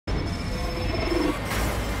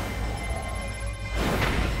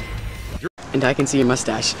And I can see your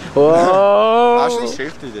mustache. Whoa! I actually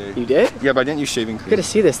shaved today. You did? Yeah, but I didn't use shaving cream. Good to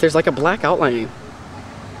see this. There's like a black outlining.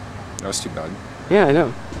 That was too bad. Yeah, I know.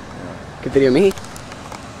 Yeah. Good video of me.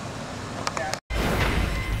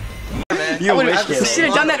 You should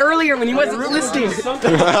have done that earlier when he wasn't listening.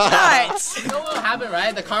 What? You know what will happen,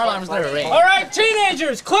 right? The car alarm's gonna ring. All right,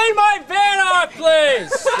 teenagers, clean my van off,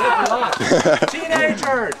 please.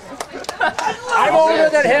 Teenagers. I'm older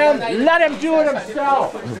than him. Let him do it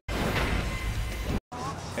himself.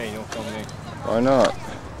 Hey, you don't film me. Why not?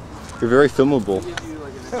 You're very filmable.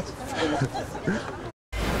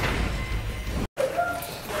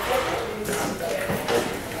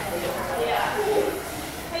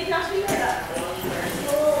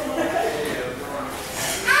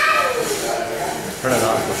 Turn it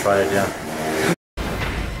off, we'll try it, yeah.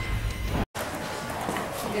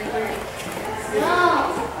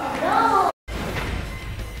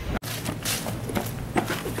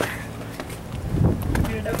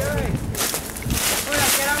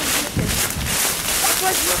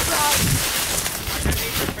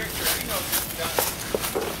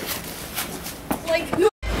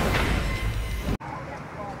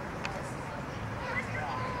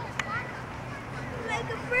 Like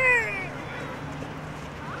a bird.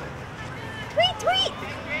 Tweet, tweet!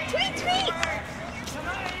 Tweet, tweet!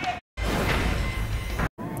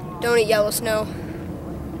 Don't eat yellow snow.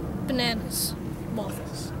 Bananas.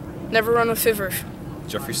 Waffles. Never run with fivers.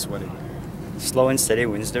 Jeffrey's sweating. Slow and steady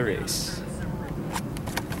wins the race.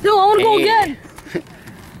 No, I want to go again!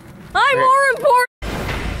 I'm more important!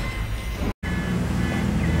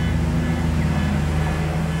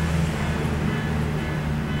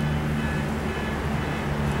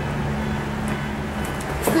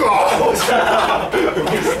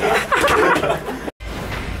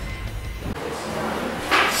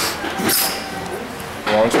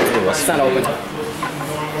 It's not open.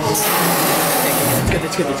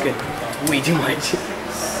 That's good, that's good. Way too much.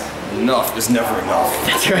 Enough is never enough.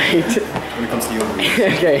 That's right. When it comes to you.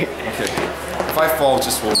 Okay. Okay. If I fall,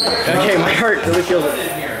 just hold me. Okay, my heart really feels it.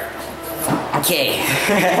 Okay.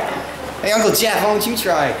 Hey, Uncle Jeff, why don't you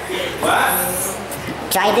try?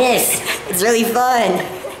 What? Try this. It's really fun.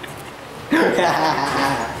 You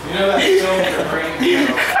know that film, your brain?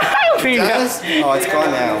 I don't think Oh, it's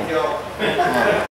gone now.